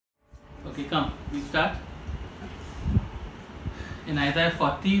Okay, come, we start. In Isaiah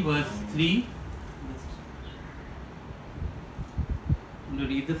 40 verse 3, I'm going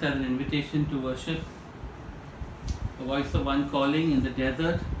to read this as an invitation to worship. A voice of one calling in the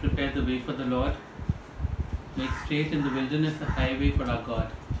desert, prepare the way for the Lord. Make straight in the wilderness a highway for our God.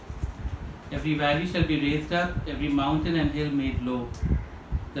 Every valley shall be raised up, every mountain and hill made low.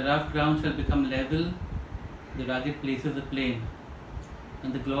 The rough ground shall become level, the rugged places a plain.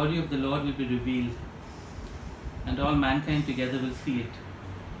 And the glory of the Lord will be revealed, and all mankind together will see it,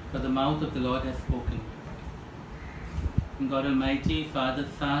 for the mouth of the Lord has spoken. And God Almighty, Father,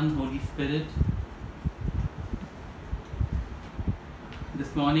 Son, Holy Spirit,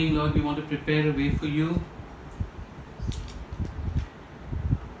 this morning, Lord, we want to prepare a way for you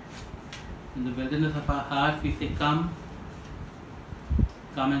in the wilderness of our hearts. We say, come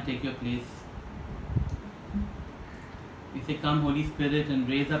and take your place. We say, come Holy Spirit, and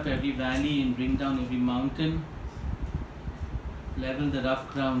raise up every valley and bring down every mountain, level the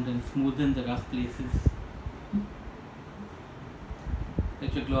rough ground and smoothen the rough places.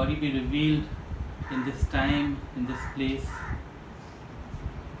 Let your glory be revealed in this time, in this place.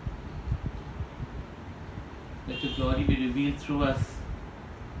 Let your glory be revealed through us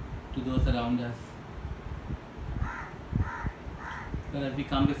to those around us. But as we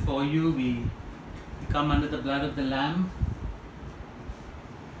come before you, we come under the blood of the Lamb.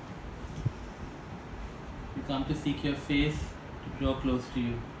 We come to seek your face, to draw close to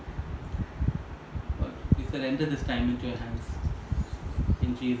you. Lord, we surrender this time into your hands.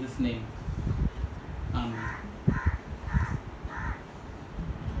 In Jesus' name. Amen.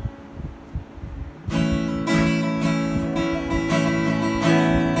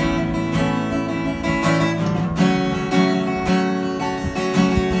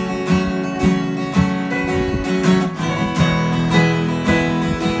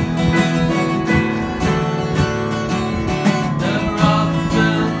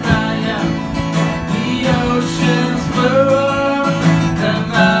 Oceans roar, the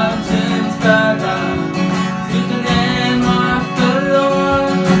mountains bow down.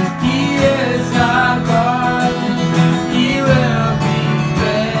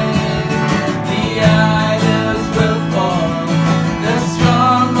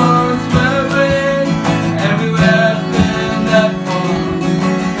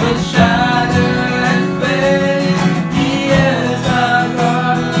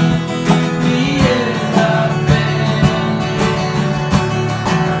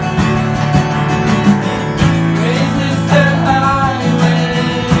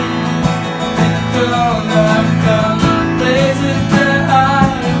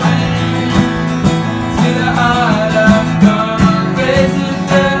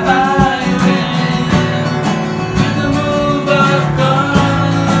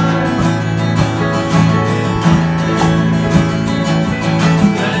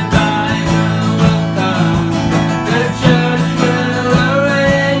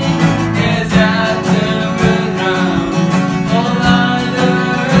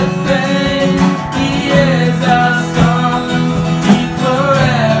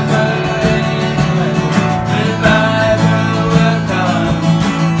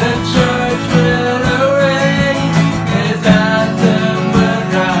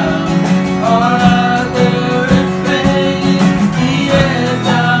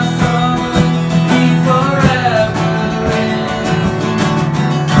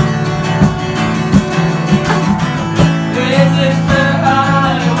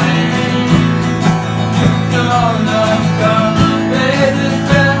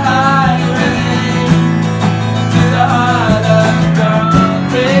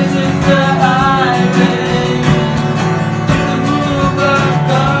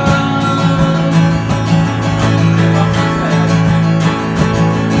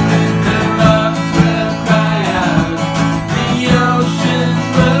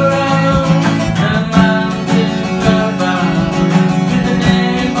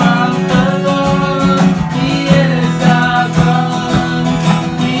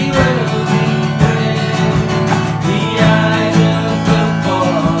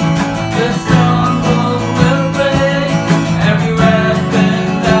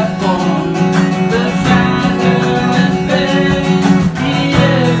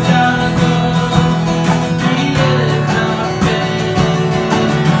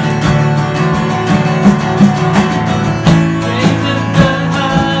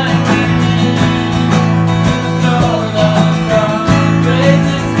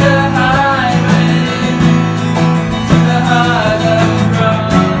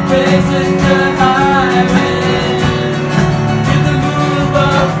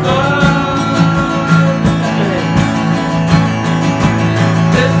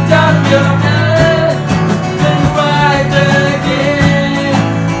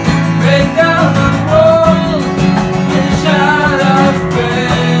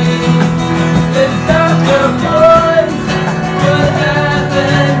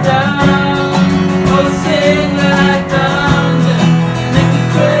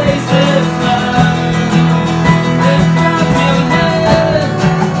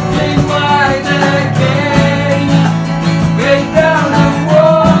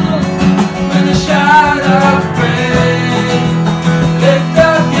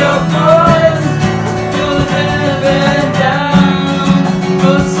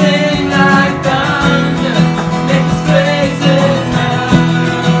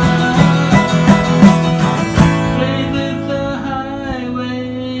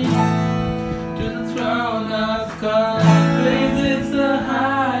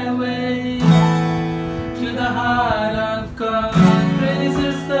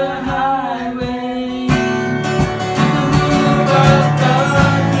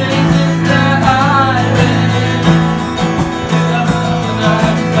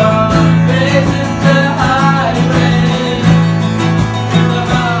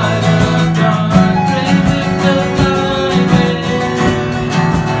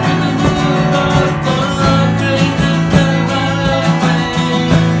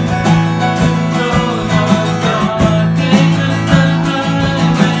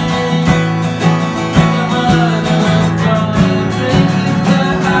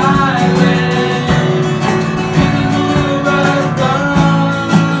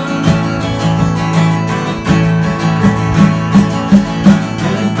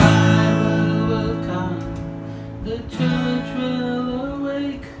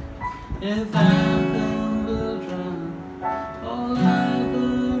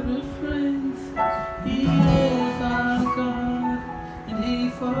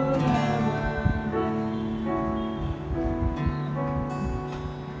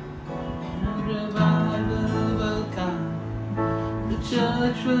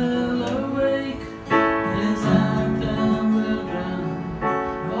 church will awake, his anthem will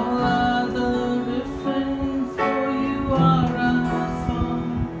drown all other refrains, for you are our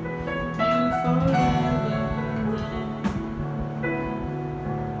song, you forever reign.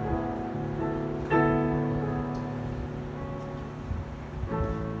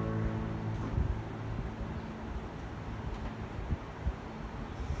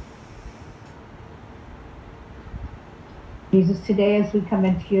 Jesus, today as we come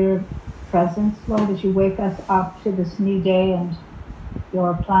into your presence, Lord, as you wake us up to this new day and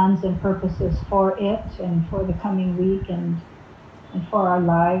your plans and purposes for it and for the coming week and for our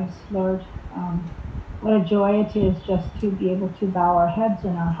lives, Lord, what a joy it is just to be able to bow our heads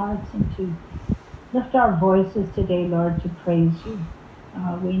and our hearts and to lift our voices today, Lord, to praise you.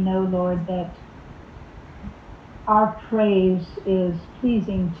 We know, Lord, that our praise is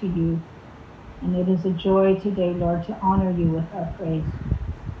pleasing to you. And it is a joy today, Lord, to honor you with our praise.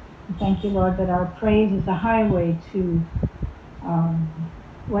 And thank you, Lord, that our praise is a highway to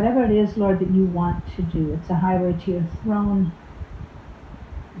whatever it is, Lord, that you want to do. It's a highway to your throne.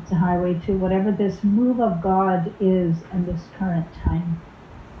 It's a highway to whatever this move of God is in this current time.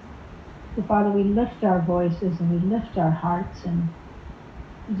 So, Father, we lift our voices and we lift our hearts and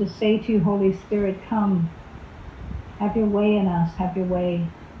we just say to you, Holy Spirit, come, have your way in us, have your way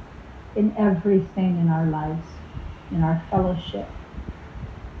in everything in our lives, in our fellowship.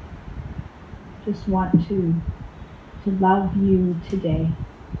 Just want to love you today.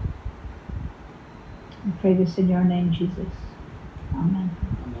 I pray this in your name, Jesus. Amen.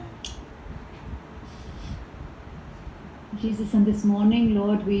 Amen. Jesus, and this morning,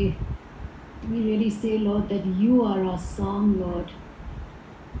 Lord, we really say, Lord, that you are our song, Lord.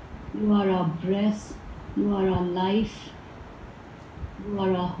 You are our breath. You are our life. You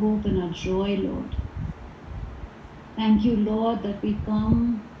are our hope and our joy, Lord. Thank you, Lord, that we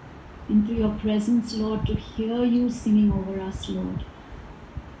come into your presence, Lord, to hear you singing over us, Lord.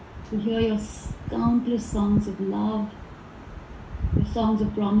 To hear your countless songs of love, your songs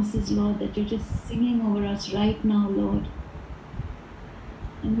of promises, Lord, that you're just singing over us right now, Lord.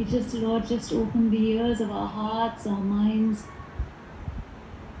 And we just, Lord, just open the ears of our hearts, our minds.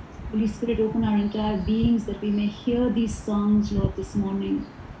 Holy Spirit, open our entire beings that we may hear these songs, Lord, this morning.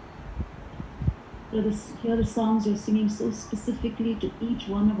 Hear the songs you're singing so specifically to each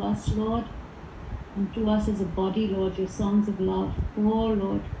one of us, Lord, and to us as a body, Lord, your songs of love. Pour,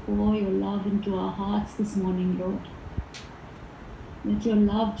 Lord, pour your love into our hearts this morning, Lord. Let your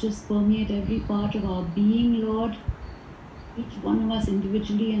love just permeate every part of our being, Lord, each one of us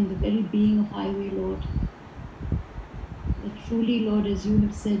individually and the very being of Highway, Lord. That truly, Lord, as you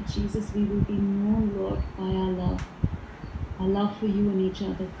have said, Jesus, we will be known, Lord, by our love for you and each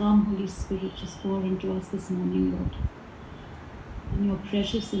other. Come, Holy Spirit, just pour into us this morning, Lord. In your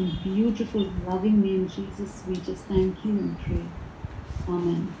precious and beautiful, loving name, Jesus, we just thank you and pray.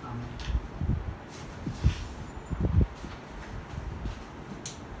 Amen.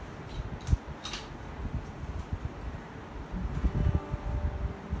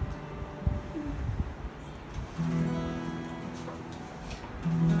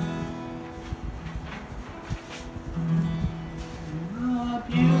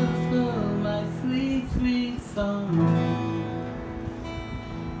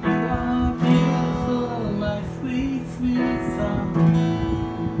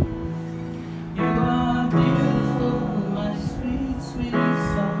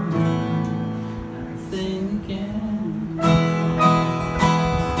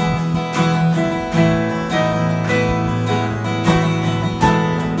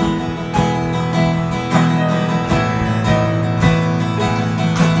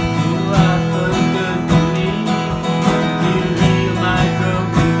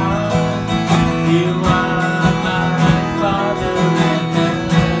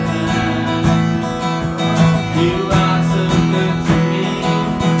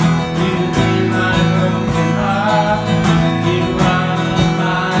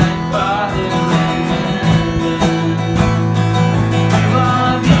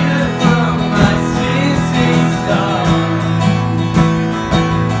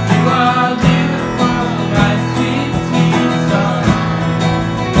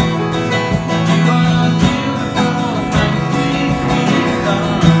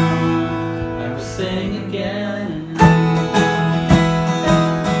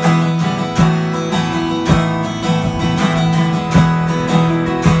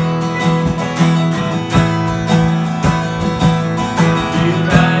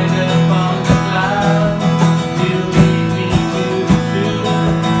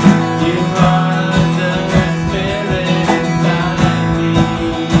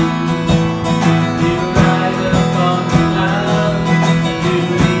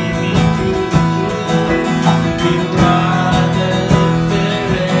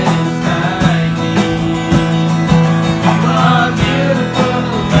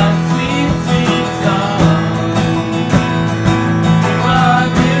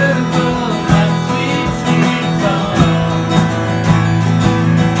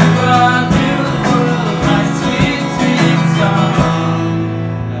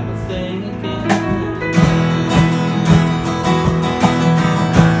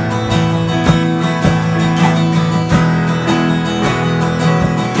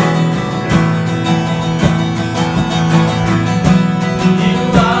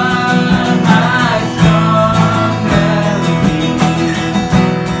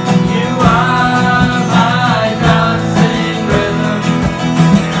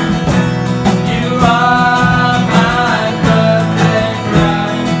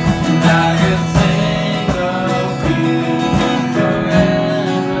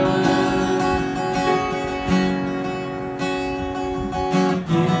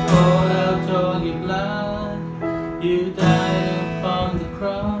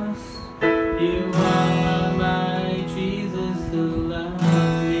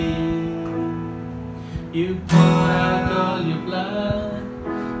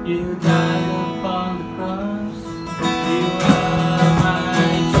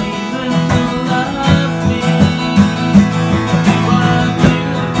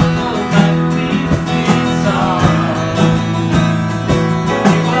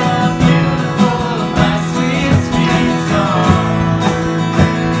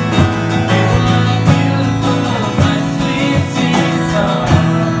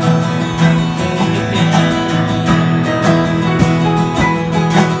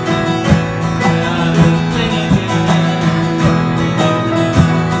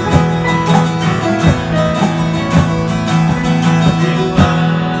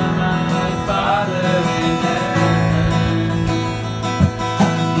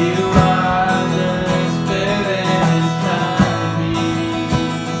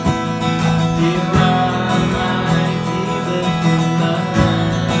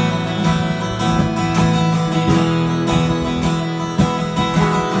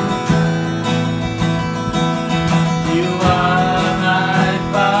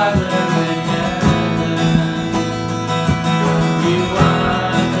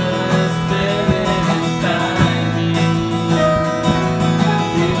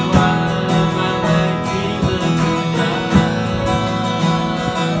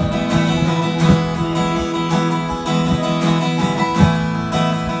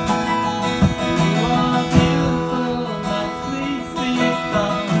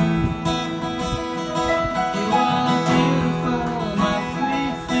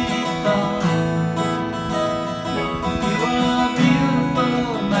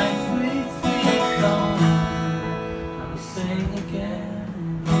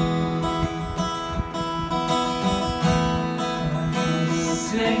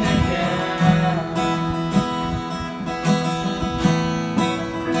 sing again.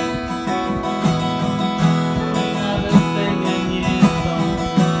 I will sing a new song.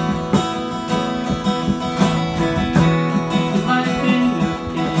 To my King of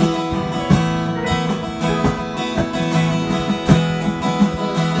Kings.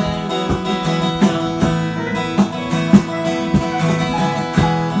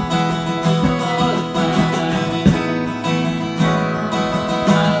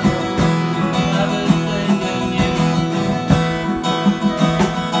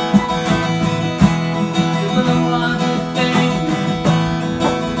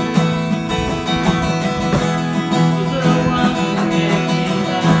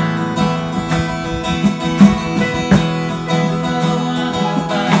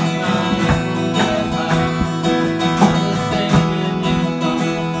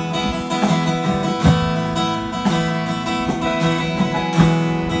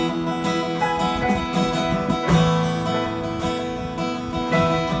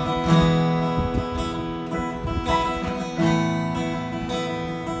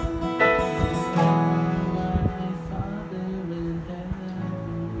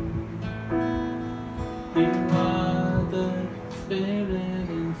 You are the Spirit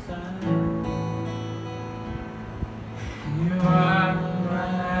inside. You are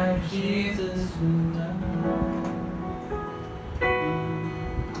my Jesus who loves.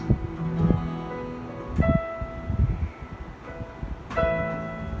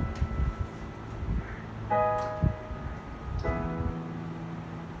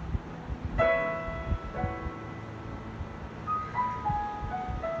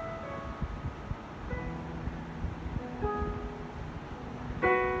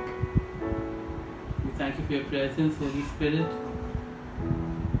 We thank you for your presence, Holy Spirit.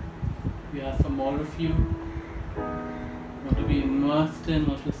 We ask from all of you not to be immersed in,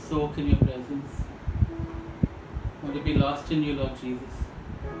 not to soak in your presence, not to be lost in you, Lord Jesus.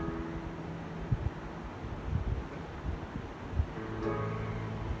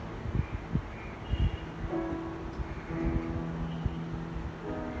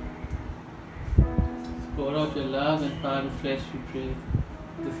 Pour out your love and power of flesh, we pray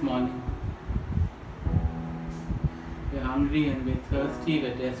this morning. We're hungry and we're thirsty,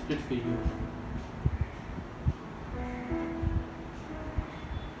 we're desperate for you.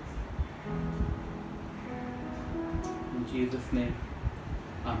 In Jesus' name,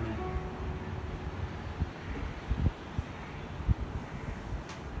 Amen.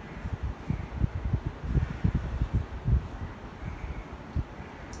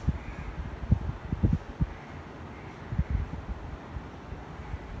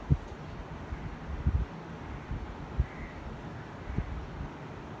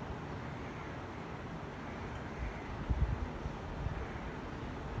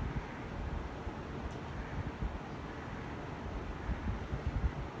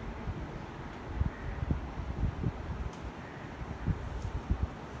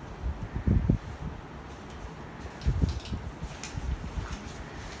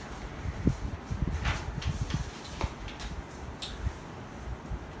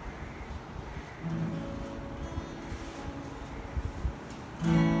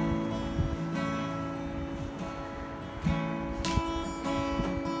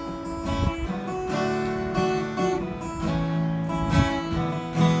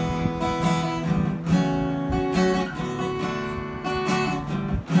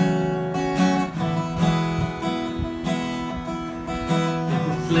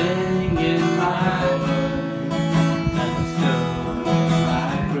 Fling in my words and slow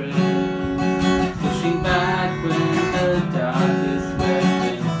my breath, pushing back when the darkest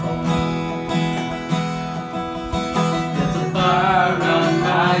weapon falls. There's a fire on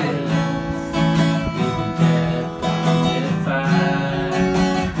my lips, even death don't define,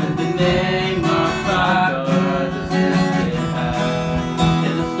 when the name of our God is lifted high.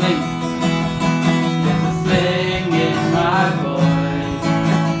 There's a fling in my voice.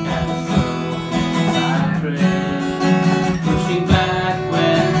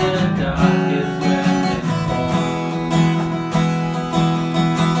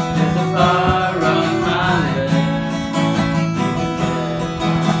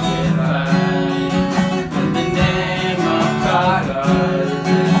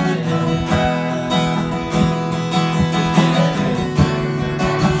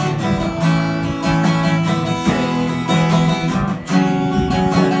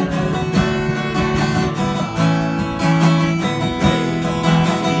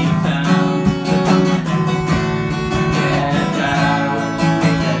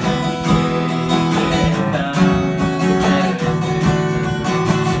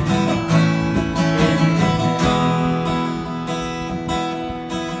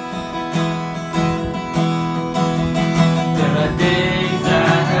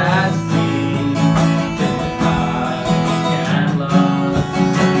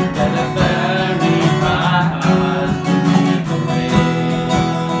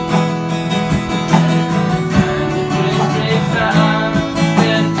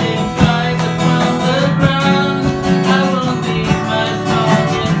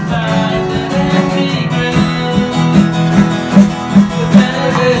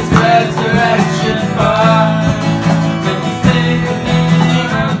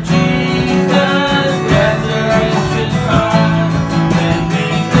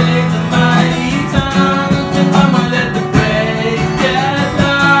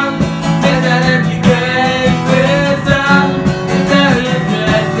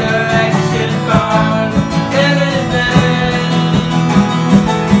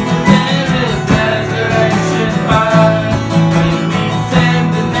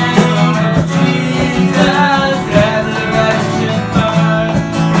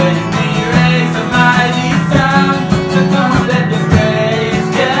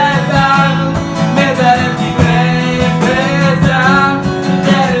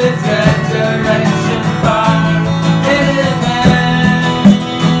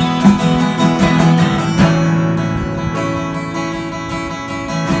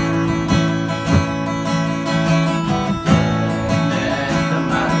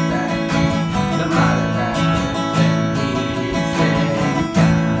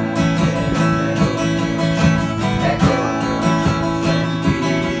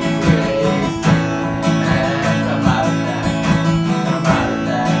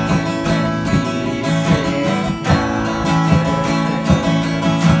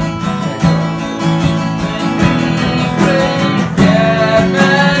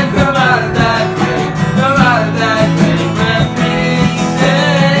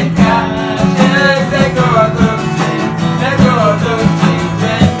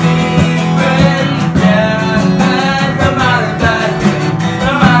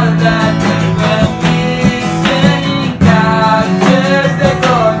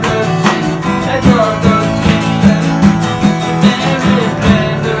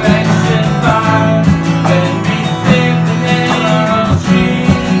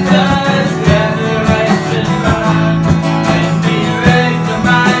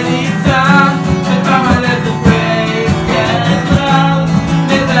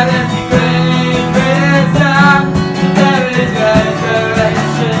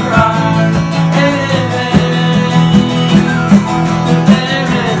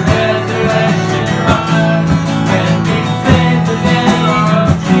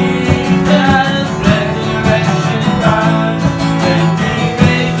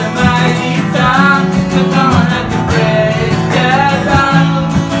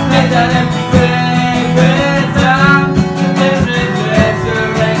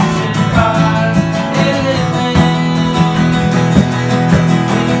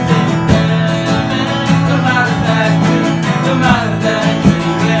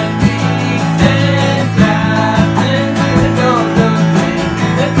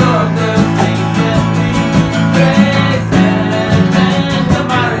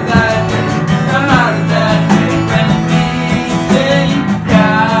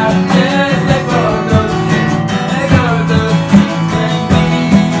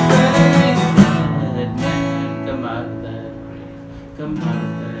 a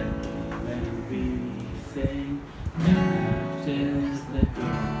mother when we sing. Captives, let go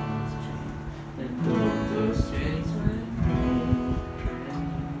those chains, let go those chains when we pray.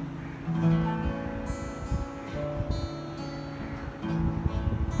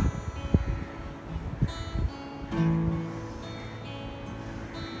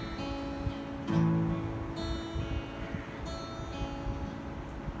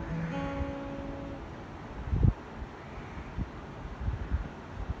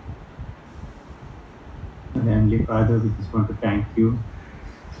 Heavenly Father, we just want to thank you.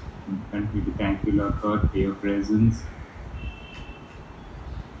 We continue to thank you, Lord God, for your presence.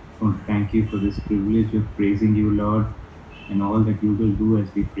 We want to thank you for this privilege of praising you, Lord, and all that you will do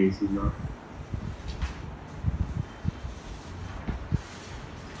as we praise you, Lord.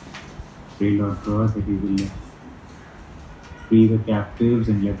 Pray, Lord God, that you will free the captives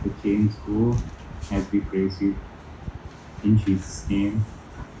and let the chains go as we praise you. In Jesus' name,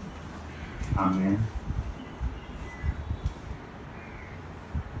 Amen.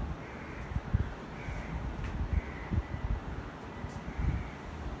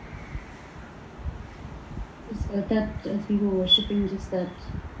 That as we were worshipping, just that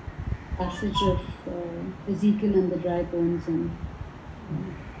passage of Ezekiel and the dry bones, and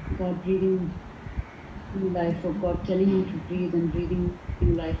God breathing new life, or God telling him to breathe and breathing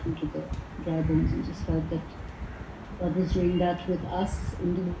new life into the dry bones, and just felt that God was doing that with us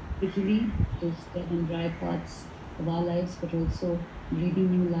individually, those dead and dry parts of our lives, but also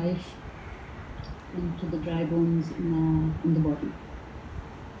breathing new life into the dry bones in the body.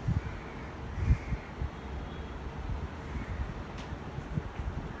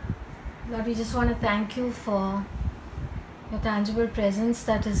 Lord, we just want to thank you for your tangible presence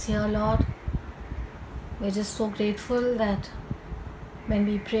that is here, Lord. We're just so grateful that when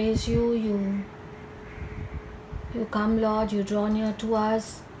we praise you, you come, Lord, you draw near to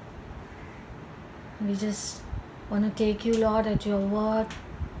us. We just want to take you, Lord, at your word,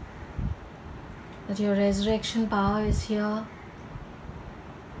 that your resurrection power is here.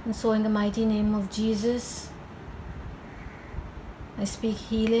 And so in the mighty name of Jesus, I speak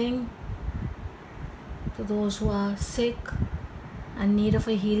healing to those who are sick and need of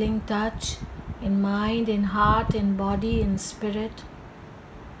a healing touch in mind, in heart, in body, in spirit.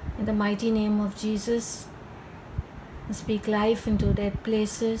 In the mighty name of Jesus, I speak life into dead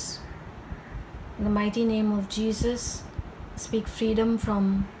places. In the mighty name of Jesus, I speak freedom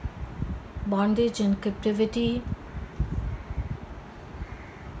from bondage and captivity.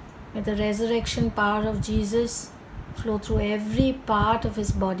 May the resurrection power of Jesus flow through every part of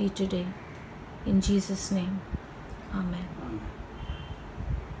his body today. In Jesus' name, Amen.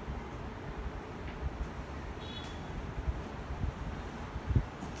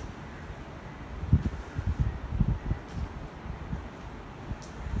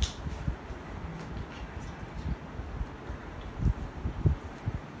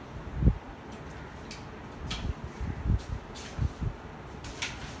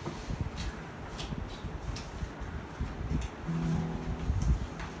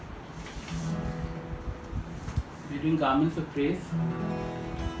 We're doing garments of praise.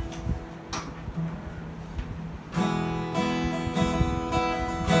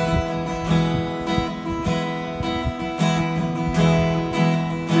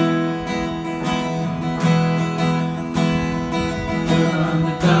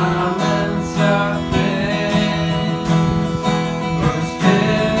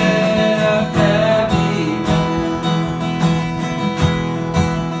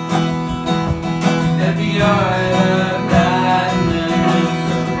 Every eye of gladness.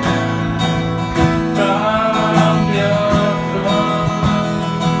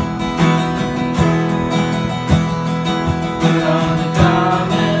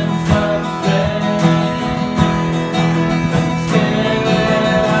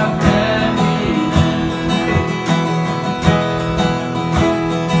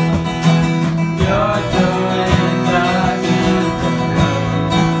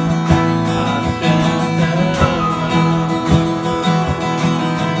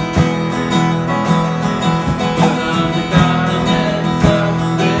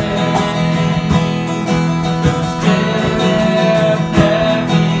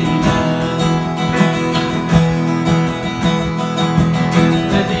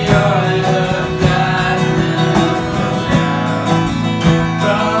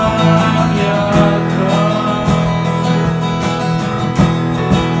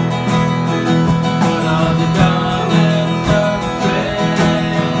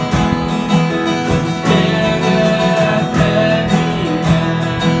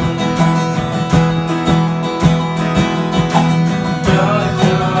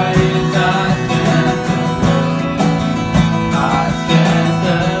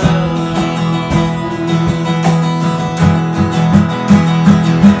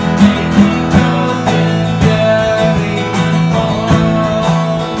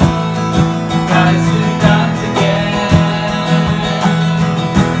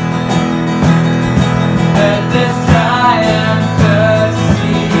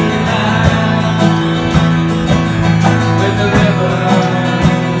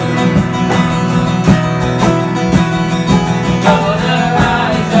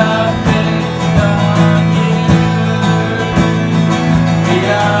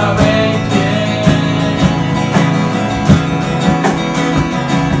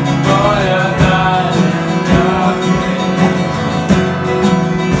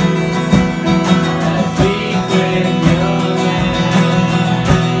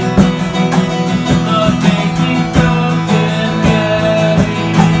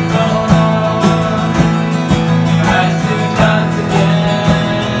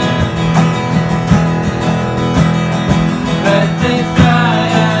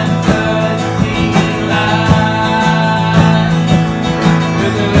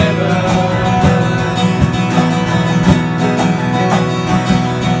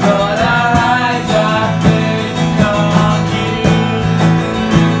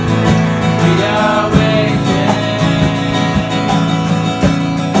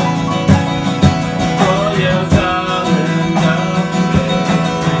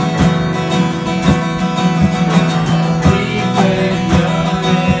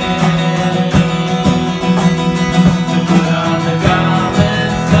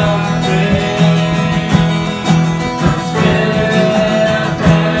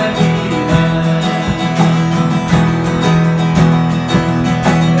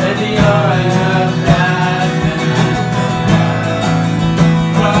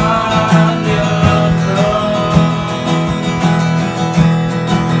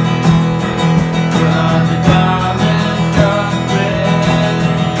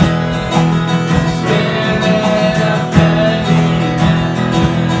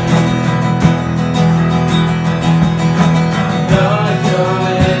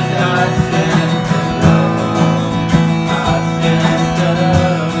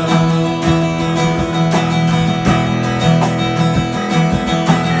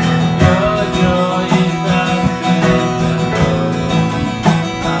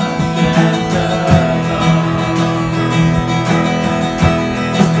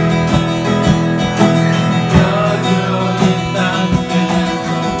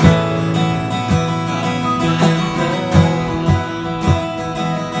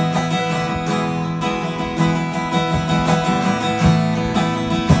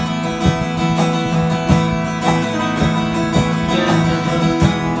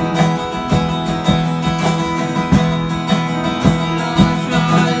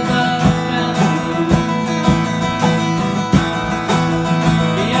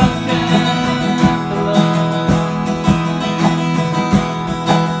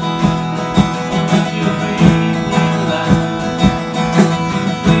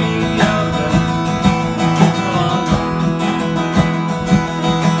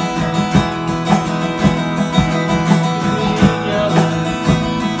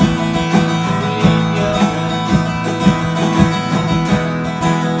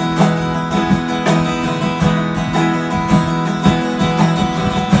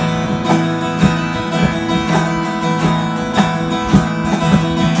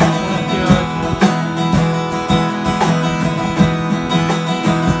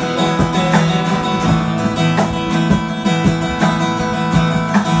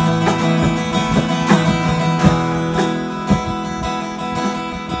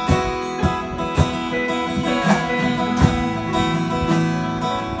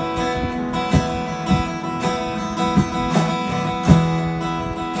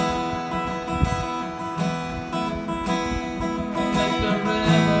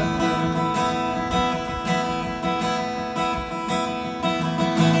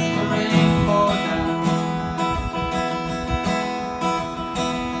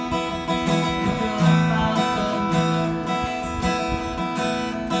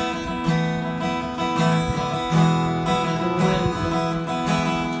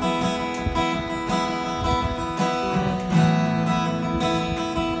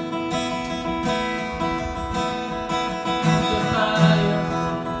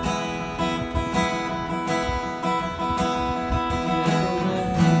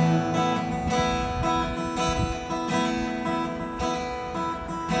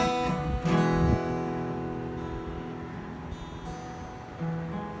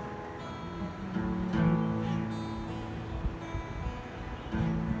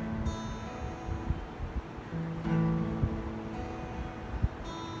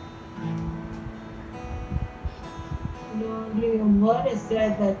 Your word is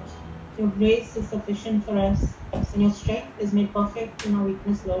said that your grace is sufficient for us, and your strength is made perfect in our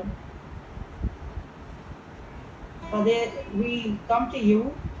weakness, Lord. Father, we come to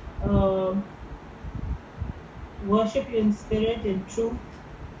you, worship you in spirit and truth.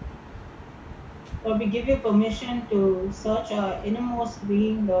 Lord, we give you permission to search our innermost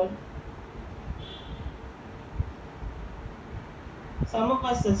being, Lord. Some of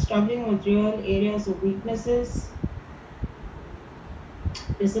us are struggling with real areas of weaknesses,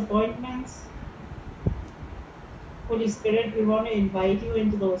 disappointments. Holy Spirit, we want to invite you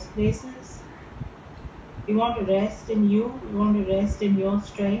into those places. We want to rest in you. We want to rest in your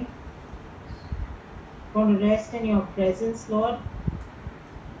strength. We want to rest in your presence, Lord.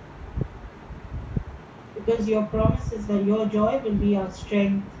 Because your promise is that your joy will be our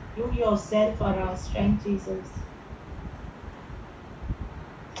strength. You yourself are our strength, Jesus.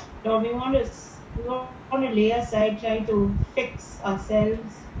 Lord, we want to lay aside trying to fix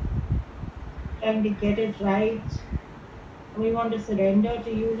ourselves, trying to get it right. We want to surrender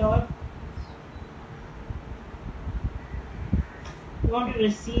to you, Lord. We want to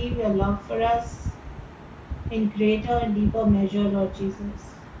receive your love for us in greater and deeper measure, Lord Jesus.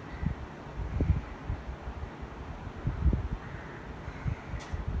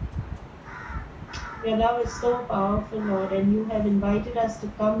 Your love is so powerful, Lord, and you have invited us to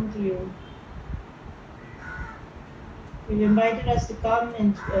come to you. You've invited us to come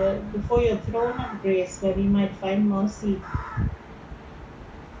and before your throne of grace where we might find mercy.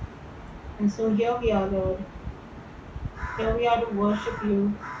 And so here we are, Lord. Here we are to worship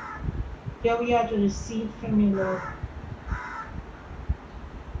you. Here we are to receive from you, Lord.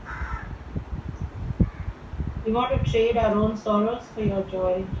 We want to trade our own sorrows for your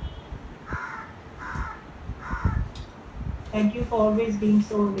joy. Thank you for always being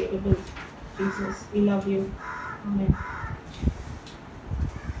so available, Jesus. We love you. Amen.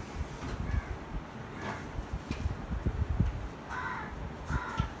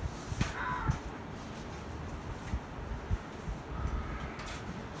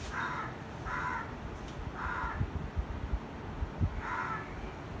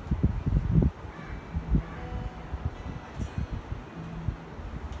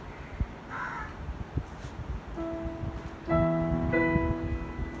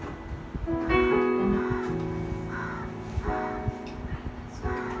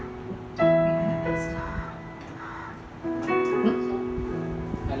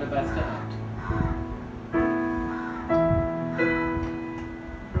 Alabaster Heart.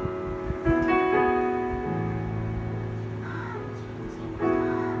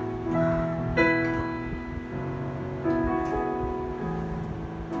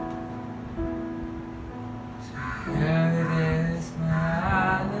 Here it is, my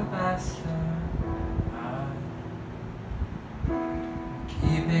alabaster heart,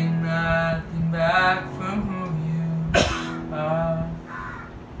 keeping nothing back from who you are.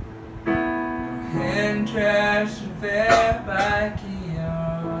 No interest there by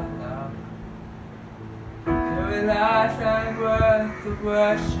your love. Every life and worth of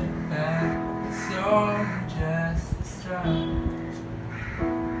worship that it's only just the start.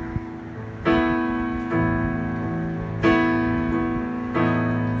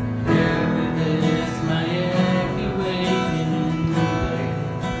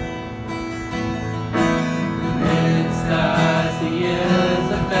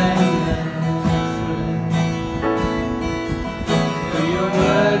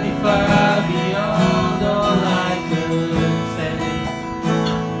 Far beyond all I could say.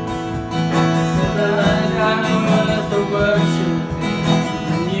 So the light I'm worth the worship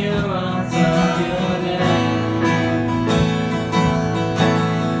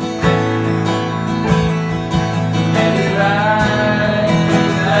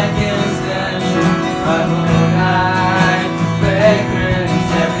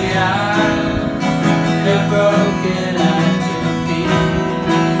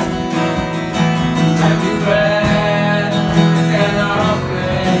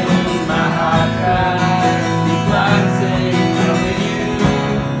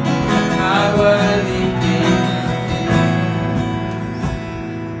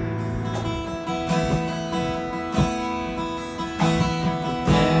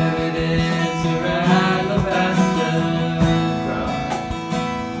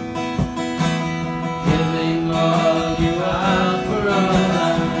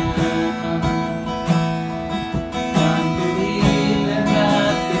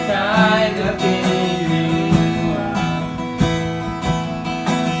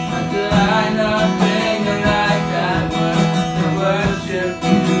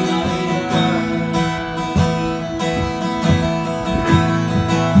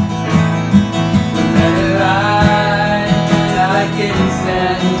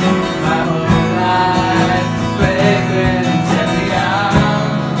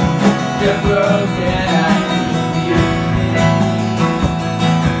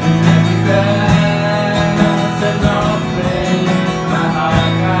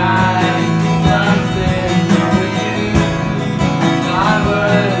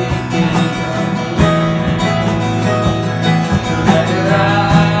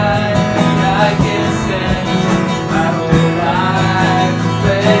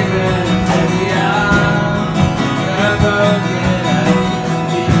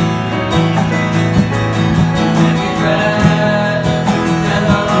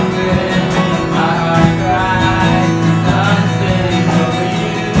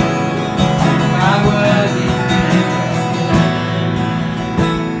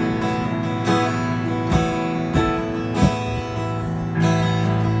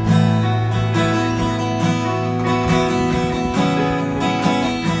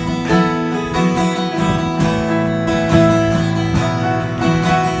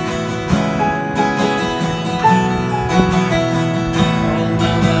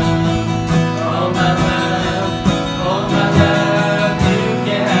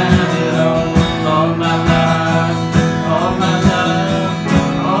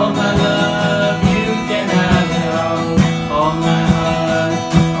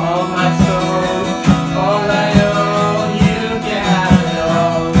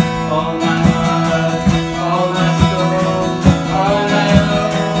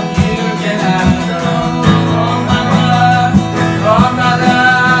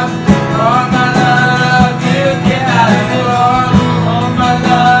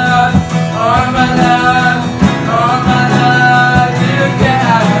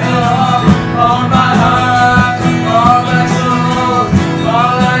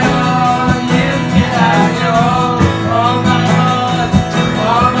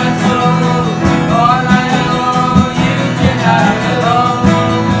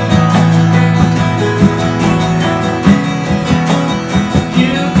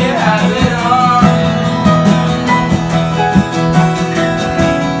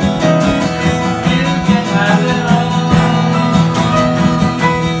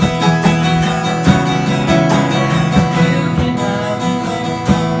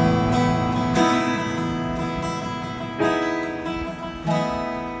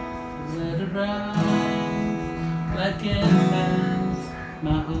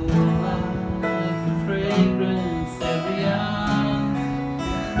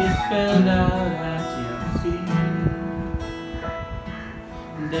spilled out at your feet.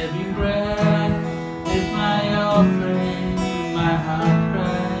 And every breath is my offering, my heart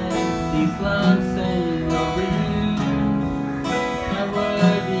cries, these lungs sing over you, my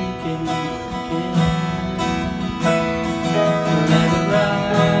worthy King of Kings. Let it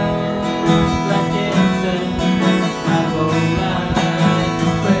rise like incense, my whole life,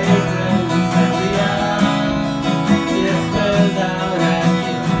 fragrance every hour, just spilled out at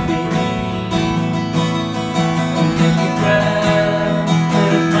your feet. And every breath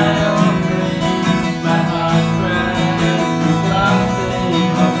is my offering, my heart cries, these lungs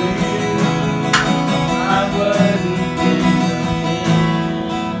sing over you, my worthy King of Kings.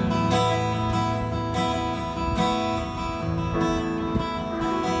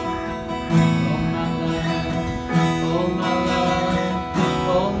 Oh my love,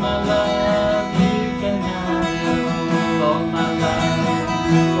 oh my love, you can have it all. Oh my love,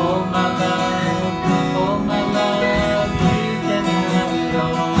 oh my love, oh my love, you can have it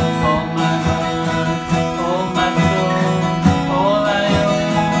all. Oh my heart, oh my soul, all I own,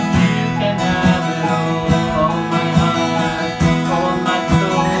 you can have it all. Oh my heart, oh my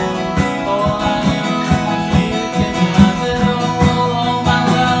soul, all I own, you can have it all. Oh my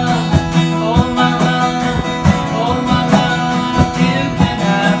love, oh my love, oh my love, you can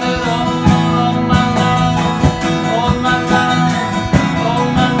have it all. Oh my love, oh my love, oh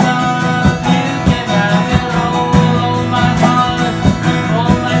my love, you can have it all. Oh my heart,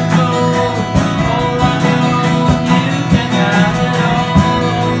 oh my soul, all I own, you can have it all.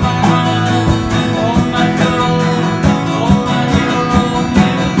 Oh my heart, oh my soul, all I own,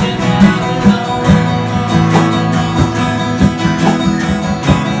 you can have it all.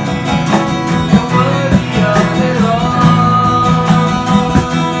 You're worthy of it all.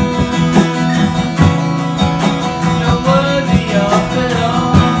 You're worthy of it all.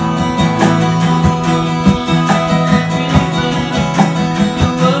 Jesus,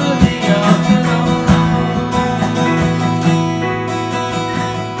 you're worthy of it all.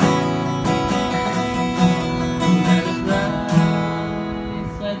 Let it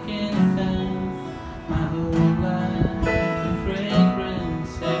rise like incense, my whole life, the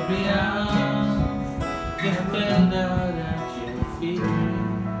fragrance every ounce, just spilled out at your feet.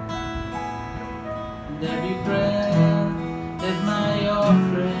 And every breath is my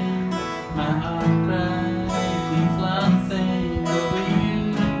offering, my heart cries, these lungs sing over you,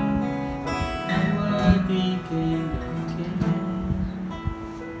 my worthy King of Kings.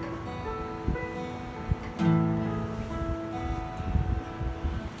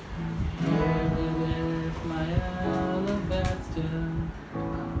 Here it is, my alabaster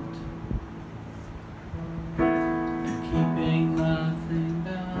heart, keeping nothing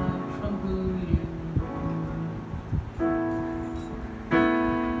back from who you are.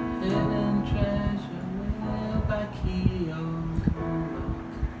 Hidden treasure will by key or lock.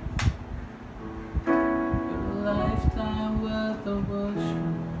 A lifetime worth of worship,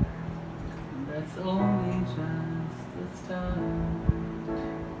 and that's only just the start.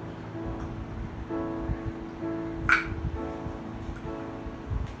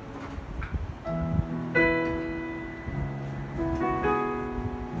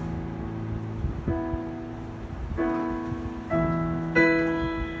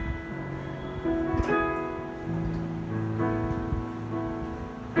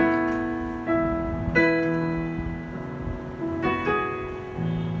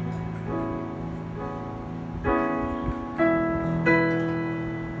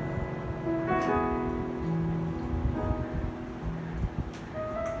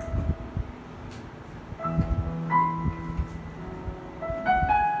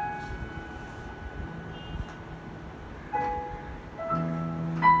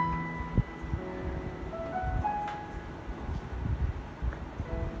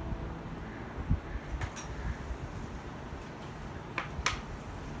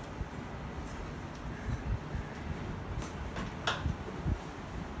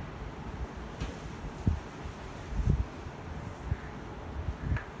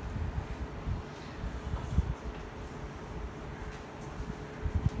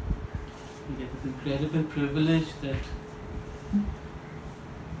 We get this incredible privilege that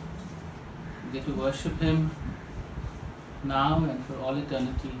we get to worship Him now and for all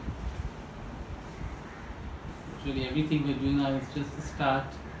eternity. Really, everything we're doing now is just the start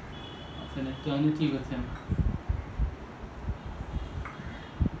of an eternity with Him.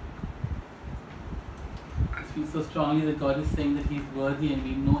 I feel so strongly that God is saying that He's worthy, and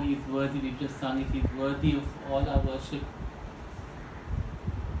we know He's worthy. We've just sung it. He's worthy of all our worship.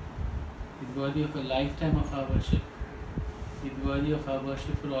 He's worthy of a lifetime of our worship. He's worthy of our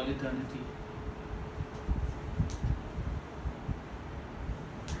worship for all eternity.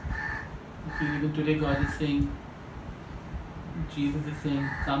 I feel even today God is saying, Jesus is saying,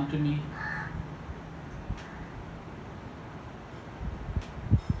 come to me.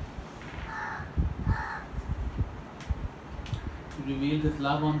 He revealed His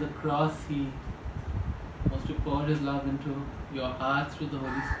love on the cross. He wants to pour His love into your heart through the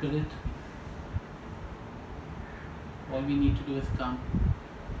Holy Spirit. All we need to do is come.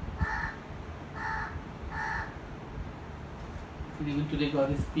 Even today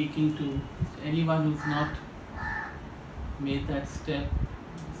God is speaking to anyone who's not made that step,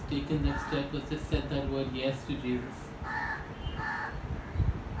 who's taken that step, who's just said that word yes to Jesus.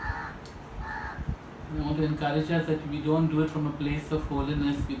 And I want to encourage us that we don't do it from a place of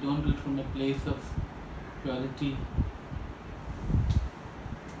holiness, we don't do it from a place of purity.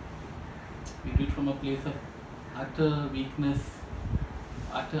 We do it from a place of utter weakness,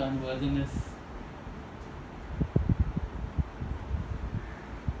 utter unworthiness.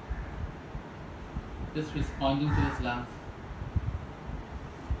 Just responding to His love.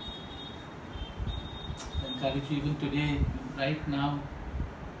 I encourage you even today, right now,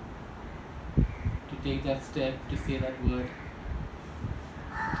 to take that step, to say that word.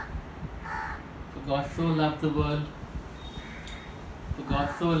 For God so loved the world, for God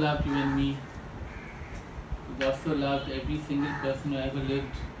so loved you and me, for God so loved every single person who ever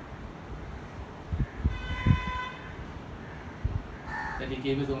lived, that He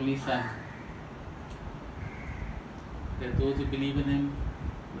gave His only Son, that those who believe in Him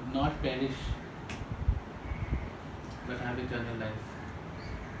would not perish but have eternal life.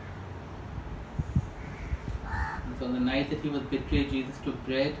 And so on the night that He was betrayed, Jesus took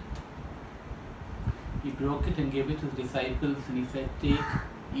bread, He broke it and gave it to His disciples, and He said, take,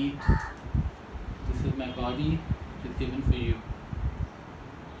 eat, this is my body which is given for you.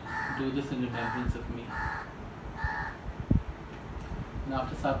 Do this in remembrance of me. And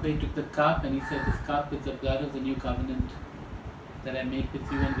after supper He took the cup and He said, this cup is the blood of the new covenant that I make with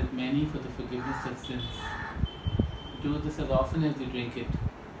you and with many for the forgiveness of sins. Do this as often as you drink it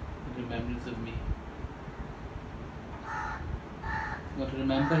in remembrance of me. We want to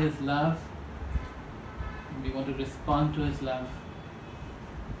remember His love. We want to respond to His love.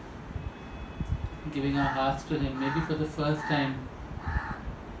 Giving our hearts to Him, maybe for the first time,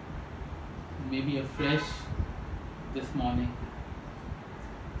 maybe afresh this morning.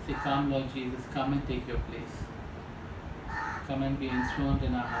 Say, come Lord Jesus, come and take your place. Come and be enthroned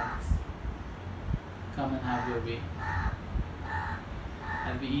in our hearts. Come and have your way.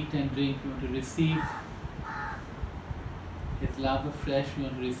 As we eat and drink, we want to receive His love afresh, we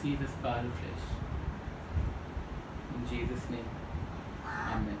want to receive His power afresh. In Jesus' name,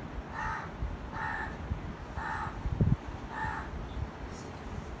 Amen.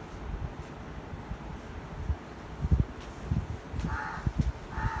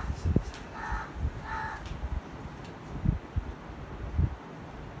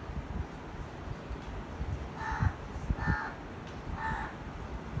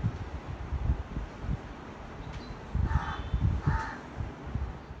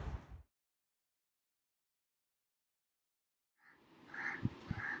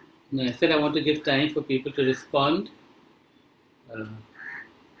 Now, I said I want to give time for people to respond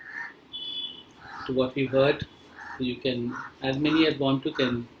to what we've heard. So you can, as many as want to,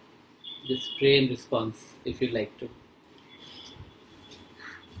 can just pray in response if you'd like to.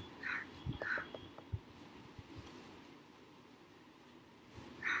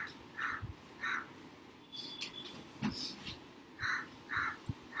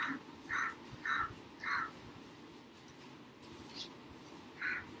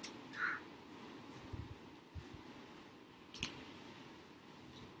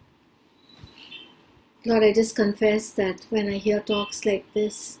 Lord, I just confess that when I hear talks like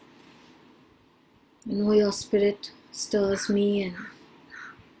this, I know your Spirit stirs me and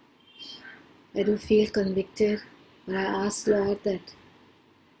I do feel convicted. But I ask, Lord, that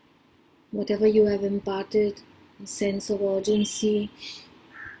whatever you have imparted, a sense of urgency,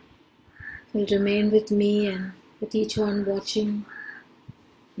 will remain with me and with each one watching.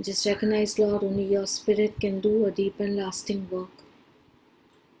 Just recognize, Lord, only your Spirit can do a deep and lasting work.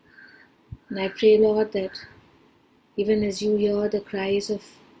 And I pray, Lord, that even as you hear the cries of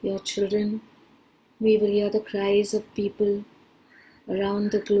your children, we will hear the cries of people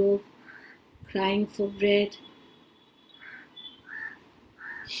around the globe crying for bread,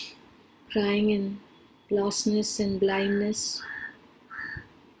 crying in lostness and blindness,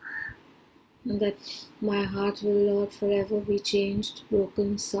 and that my heart will, Lord, forever be changed,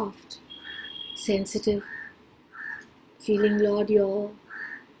 broken, soft, sensitive, feeling, Lord, your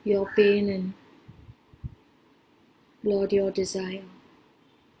pain and, Lord, your desire.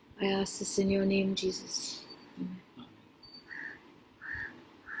 I ask this in your name, Jesus.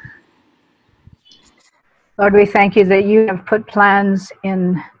 Lord, we thank you that you have put plans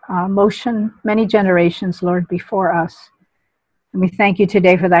in motion many generations, Lord, before us. And we thank you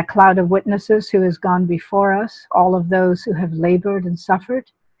today for that cloud of witnesses who has gone before us, all of those who have labored and suffered.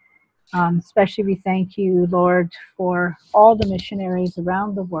 Especially we thank you, Lord, for all the missionaries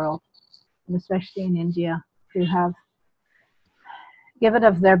around the world, and especially in India, who have given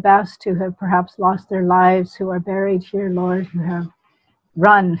of their best, who have perhaps lost their lives, who are buried here, Lord, who have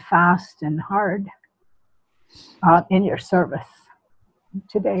run fast and hard in your service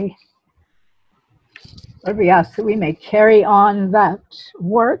today. Lord, we ask that we may carry on that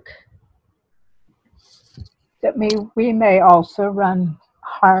work, that we may also run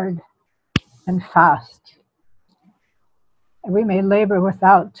hard and fast, and we may labor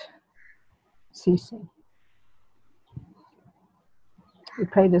without ceasing. We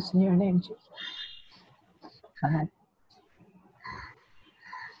pray this in your name, Jesus. Amen.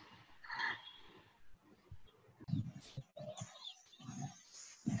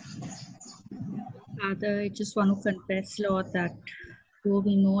 Father, I just want to confess, Lord, that though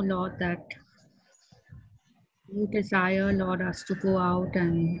we know, Lord, that you desire, Lord, us to go out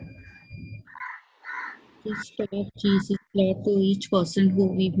and just talk Jesus, Lord, to each person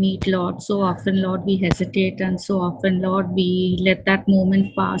who we meet, Lord. So often, Lord, we hesitate, and so often, Lord, we let that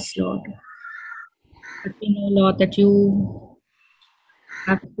moment pass, Lord. But we know, Lord, that you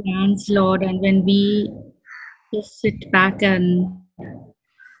have plans, Lord, and when we just sit back and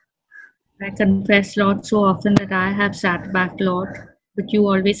I confess, Lord, so often that I have sat back, Lord, but you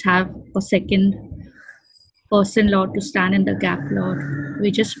always have a second person, Lord, to stand in the gap, Lord. We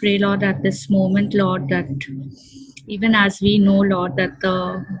just pray, Lord, at this moment, Lord, that even as we know, Lord, that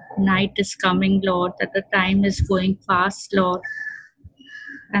the night is coming, Lord, that the time is going fast, Lord,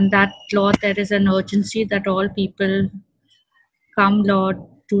 and that, Lord, there is an urgency that all people come, Lord,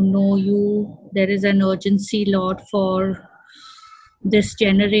 to know you. There is an urgency, Lord, for this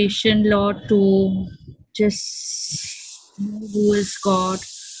generation, Lord, to just know who is God,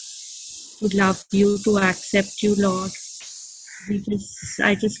 to love you, to accept you, Lord.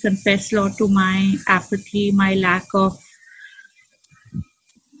 I just confess, Lord, to my apathy, my lack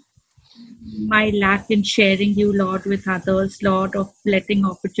in sharing you, Lord, with others, Lord, of letting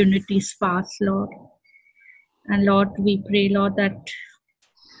opportunities pass, Lord. And Lord, we pray, Lord, that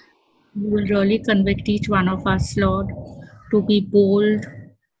you will really convict each one of us, Lord, to be bold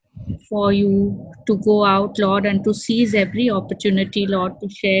for you, to go out, Lord, and to seize every opportunity, Lord, to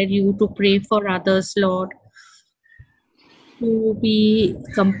share you, to pray for others, Lord, to be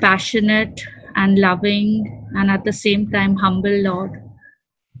compassionate and loving and at the same time humble, Lord,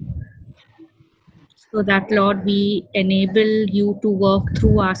 so that, Lord, we enable you to work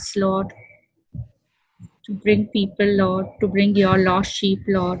through us, Lord, to bring people, Lord, to bring your lost sheep,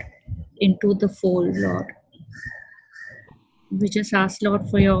 Lord, into the fold, Lord. We just ask, Lord,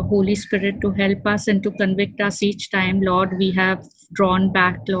 for your Holy Spirit to help us and to convict us each time, Lord, we have drawn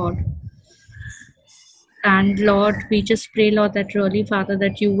back, Lord. And Lord, we just pray, Lord, that really, Father,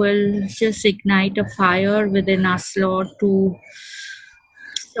 that you will just ignite a fire within us, Lord, to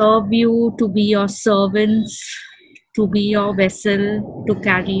serve you, to be your servants, to be your vessel, to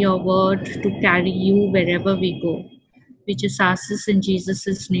carry your word, to carry you wherever we go. We just ask this in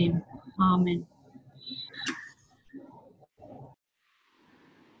Jesus' name. Amen.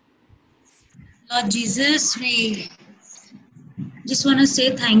 Lord Jesus, we just want to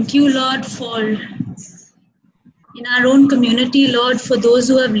say thank you, Lord, for in our own community, Lord, for those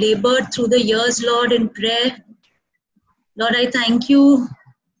who have labored through the years, Lord, in prayer. Lord, I thank you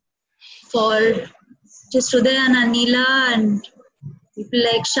for just Hriday and Anila and people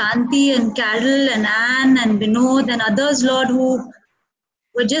like Shanti and Carol and Anne and Vinod and others, Lord, who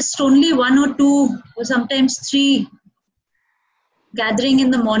were just only one or two or sometimes three gathering in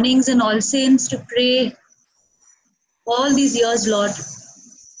the mornings in All Saints to pray all these years, Lord.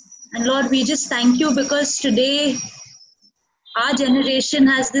 And Lord, we just thank you because today our generation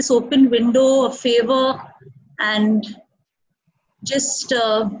has this open window of favor and just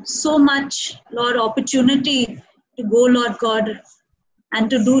so much, Lord, opportunity to go, Lord God, and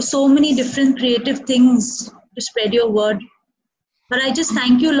to do so many different creative things to spread your word. But I just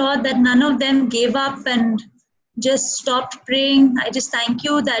thank you, Lord, that none of them gave up and just stopped praying. I just thank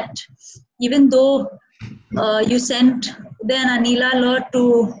you that even though you sent Hriday and Anila, Lord,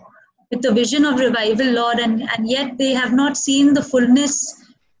 with the vision of revival, Lord, and yet they have not seen the fullness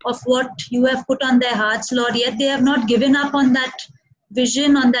of what you have put on their hearts, Lord. Yet they have not given up on that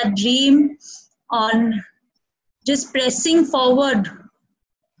vision, on that dream, on just pressing forward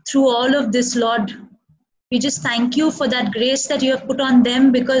through all of this, Lord. We just thank you for that grace that you have put on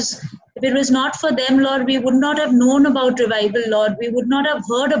them, because if it was not for them, Lord, we would not have known about revival, Lord. We would not have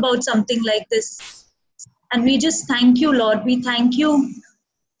heard about something like this. And we just thank you, Lord. We thank you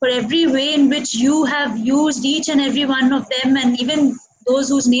for every way in which you have used each and every one of them, and even those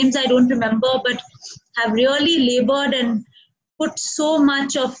whose names I don't remember, but have really labored and put so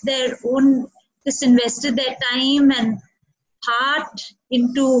much of their own, just invested their time and heart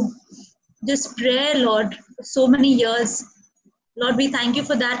into this prayer, Lord, for so many years. Lord, we thank you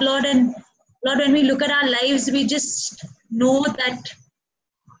for that, Lord. And Lord, when we look at our lives, we just know that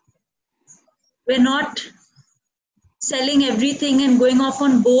we're not selling everything and going off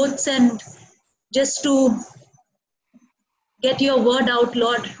on boats and just to get your word out,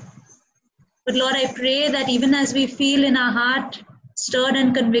 Lord. But Lord, I pray that even as we feel in our heart stirred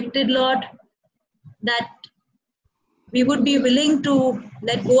and convicted, Lord, that we would be willing to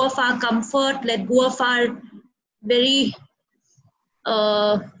let go of our comfort, let go of our very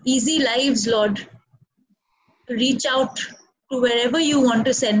easy lives, Lord, to reach out to wherever you want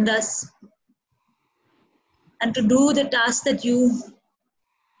to send us and to do the task that you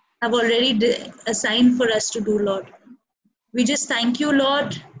have already assigned for us to do, Lord. We just thank you,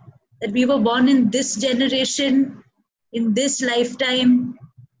 Lord, that we were born in this generation, in this lifetime,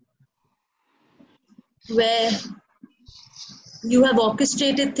 where you have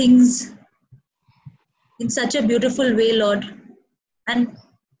orchestrated things in such a beautiful way, Lord. And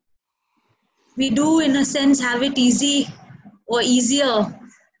we do, in a sense, have it easy or easier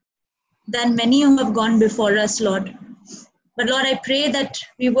than many who have gone before us, Lord. But Lord, I pray that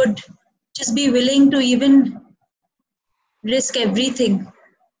we would just be willing to even risk everything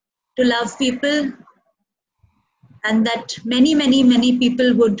to love people, and that many, many, many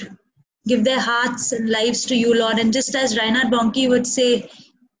people would give their hearts and lives to you, Lord. And just as Reinhard Bonnke would say,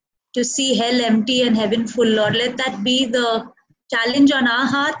 to see hell empty and heaven full, Lord, let that be the challenge on our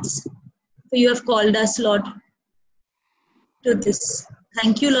hearts, for you have called us, Lord, to this.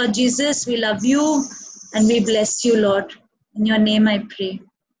 Thank you, Lord Jesus. We love you and we bless you, Lord. In your name I pray.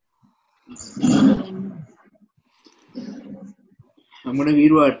 Amen. I'm going to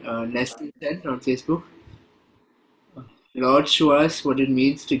read what Leslie said on Facebook. Lord, show us what it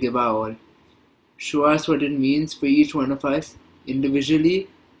means to give our all. Show us what it means for each one of us, individually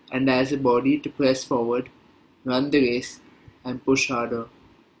and as a body, to press forward, run the race, and push harder.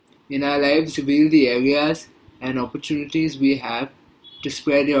 In our lives, reveal the areas and opportunities we have to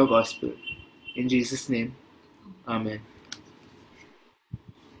spread your gospel. In Jesus' name, Amen.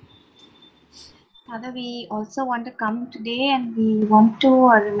 Father, we also want to come today and we want to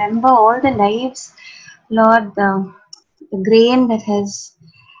remember all the lives, Lord, the grain that has,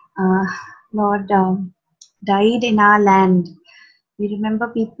 Lord, died in our land. We remember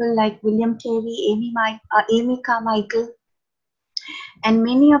people like William Carey, Amy Carmichael, and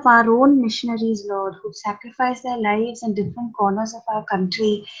many of our own missionaries, Lord, who sacrificed their lives in different corners of our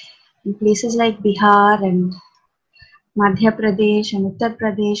country, in places like Bihar and Madhya Pradesh and Uttar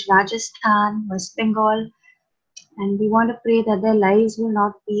Pradesh, Rajasthan, West Bengal. And we want to pray that their lives will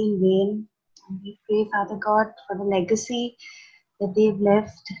not be in vain. And we pray, Father God, for the legacy that they've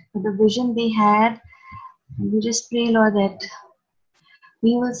left, for the vision they had. And we just pray, Lord, that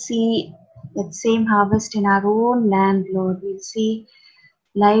we will see that same harvest in our own land, Lord. We'll see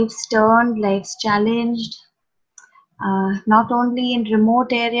lives turned, lives challenged, not only in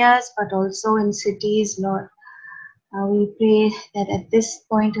remote areas, but also in cities, Lord. We pray that at this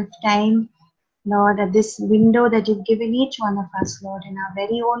point of time, Lord, at this window that you've given each one of us, Lord, in our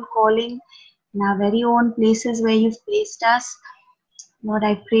very own calling, in our very own places where you've placed us, Lord,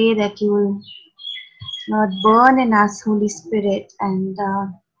 I pray that you will, Lord, burn in us, Holy Spirit, and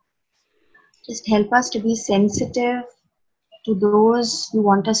just help us to be sensitive to those you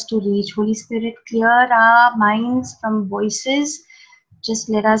want us to reach. Holy Spirit, clear our minds from voices. Just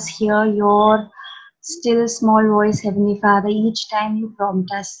let us hear your still small voice, Heavenly Father, each time you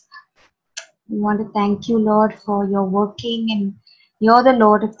prompt us. We want to thank you, Lord, for your working, and you're the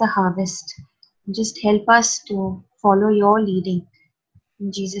Lord of the harvest. Just help us to follow your leading.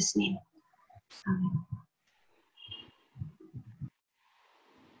 In Jesus' name. Amen.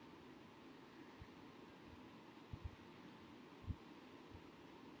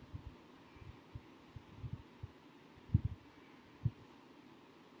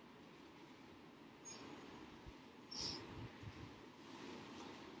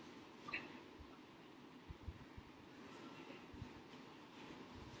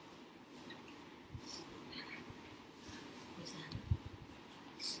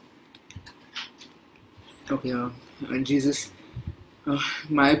 Okay, and Jesus,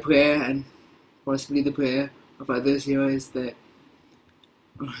 my prayer and possibly the prayer of others here is that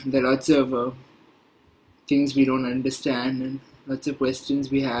there are lots of things we don't understand and lots of questions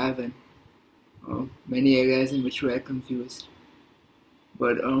we have and many areas in which we are confused.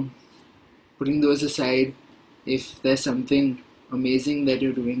 But putting those aside, if there's something amazing that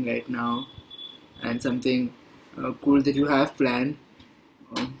you're doing right now and something cool that you have planned,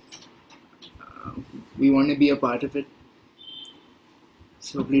 we want to be a part of it.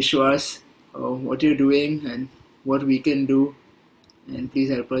 So please show us what you're doing and what we can do, and please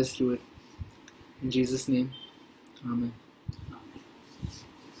help us do it. In Jesus' name, Amen.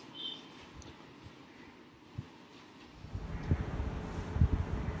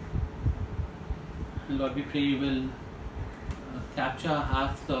 And Lord, we pray you will capture our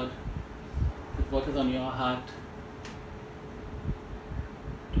hearts, Lord, with what is on your heart,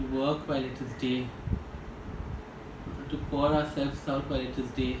 to work while it is day, to pour ourselves out while it is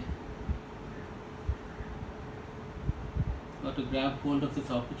day, or to grab hold of this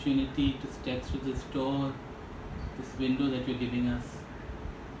opportunity to step through this door, this window that you're giving us.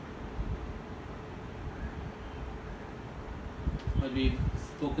 But we've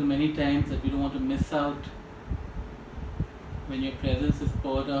spoken many times that we don't want to miss out when your presence is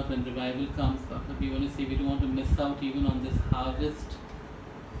poured out, when revival comes. But we want to say we don't want to miss out even on this harvest.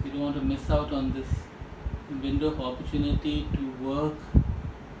 We don't want to miss out on this window of opportunity to work,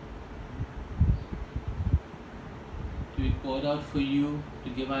 to be poured out for you, to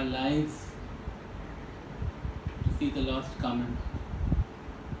give our lives, to see the lost come in.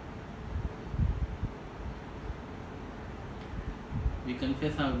 We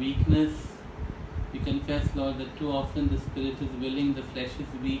confess our weakness. We confess, Lord, that too often the Spirit is willing, the flesh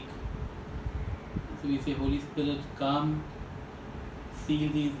is weak. So we say, Holy Spirit, come,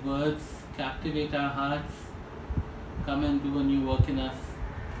 seal these words, captivate our hearts, come and do a new work in us.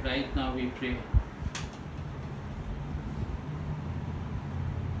 Right now we pray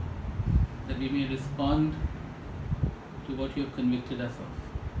that we may respond to what you have convicted us of.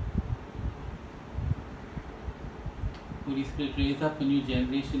 Holy Spirit, raise up a new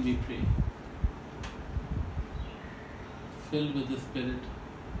generation, we pray, filled with the Spirit,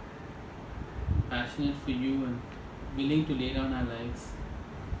 passionate for you and willing to lay down our lives.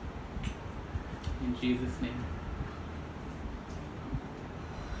 In Jesus' name.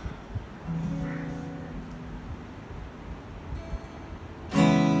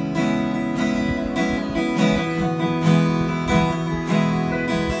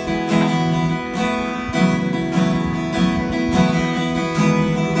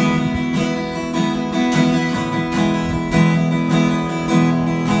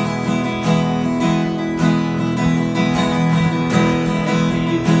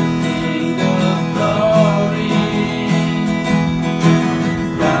 See the King of Glory.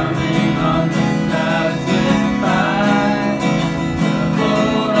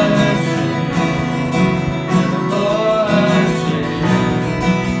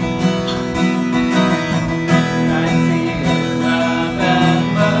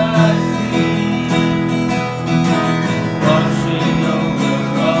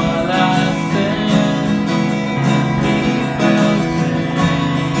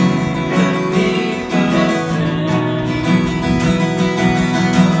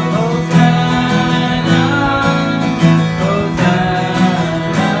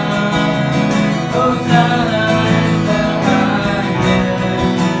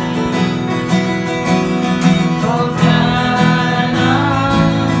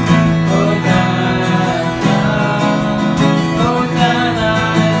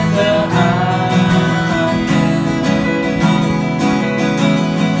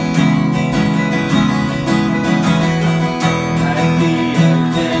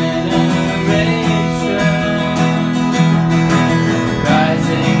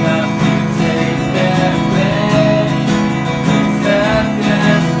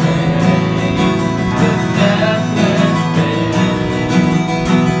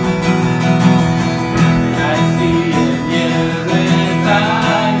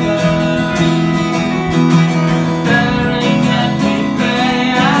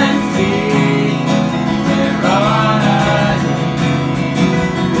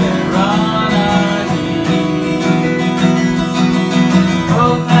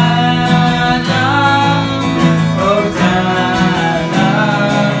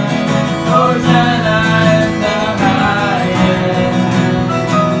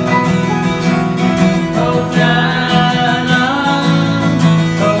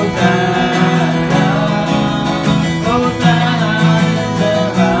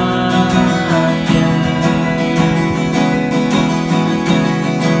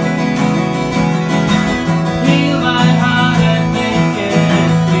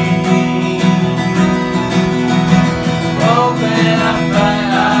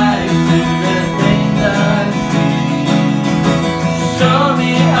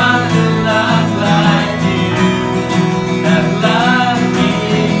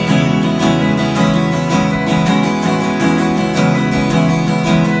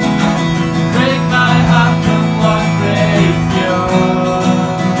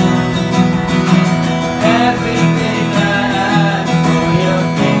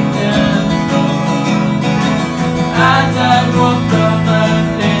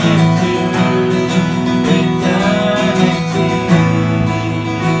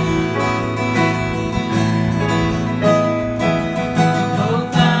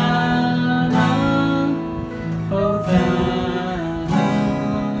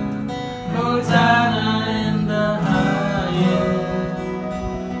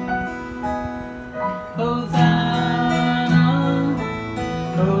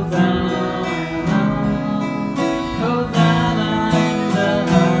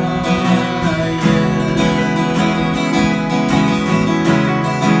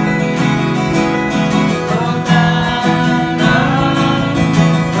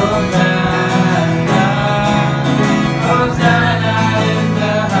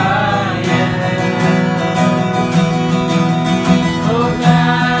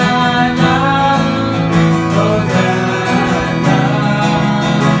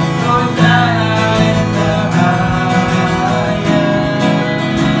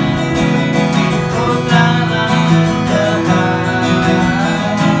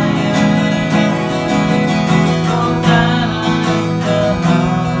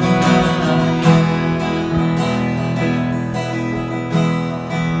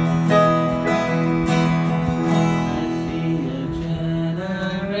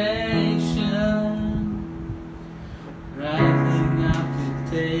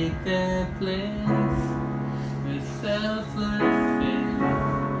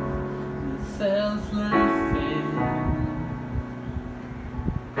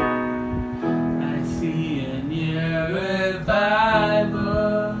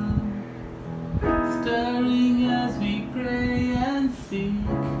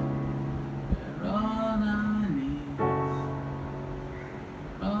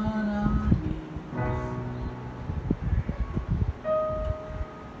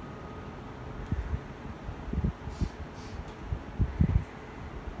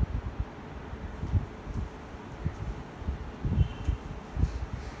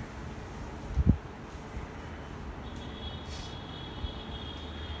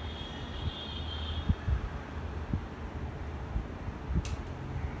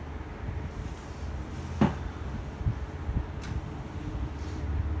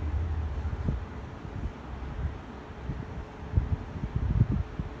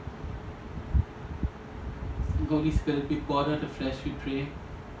 Holy Spirit be poured out afresh, we pray.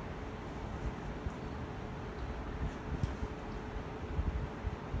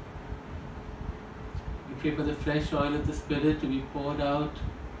 We pray for the fresh oil of the Spirit to be poured out,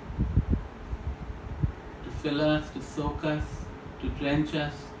 to fill us, to soak us, to drench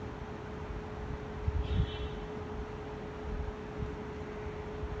us.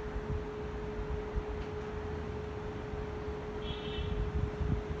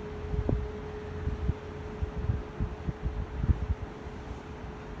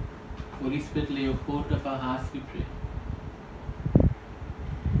 Holy Spirit, lay your hold of our hearts, we pray.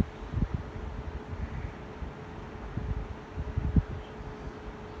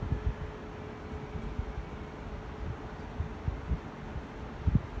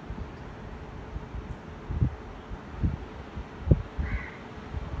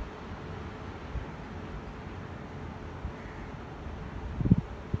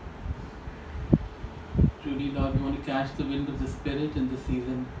 Truly, Lord, we want to catch the wind of the Spirit in this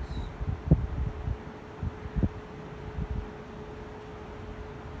season.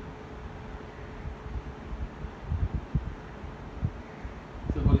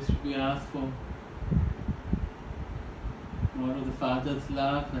 So, Holy Spirit, we ask for more of the Father's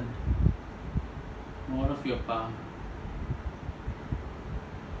love and more of your power.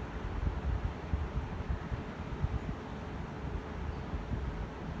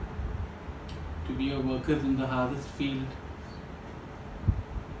 To be your workers in the harvest field,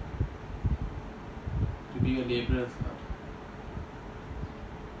 to be your laborers, Lord.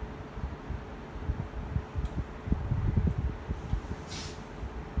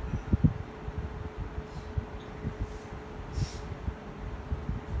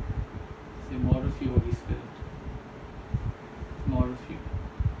 Say more of you, Holy Spirit. More of you.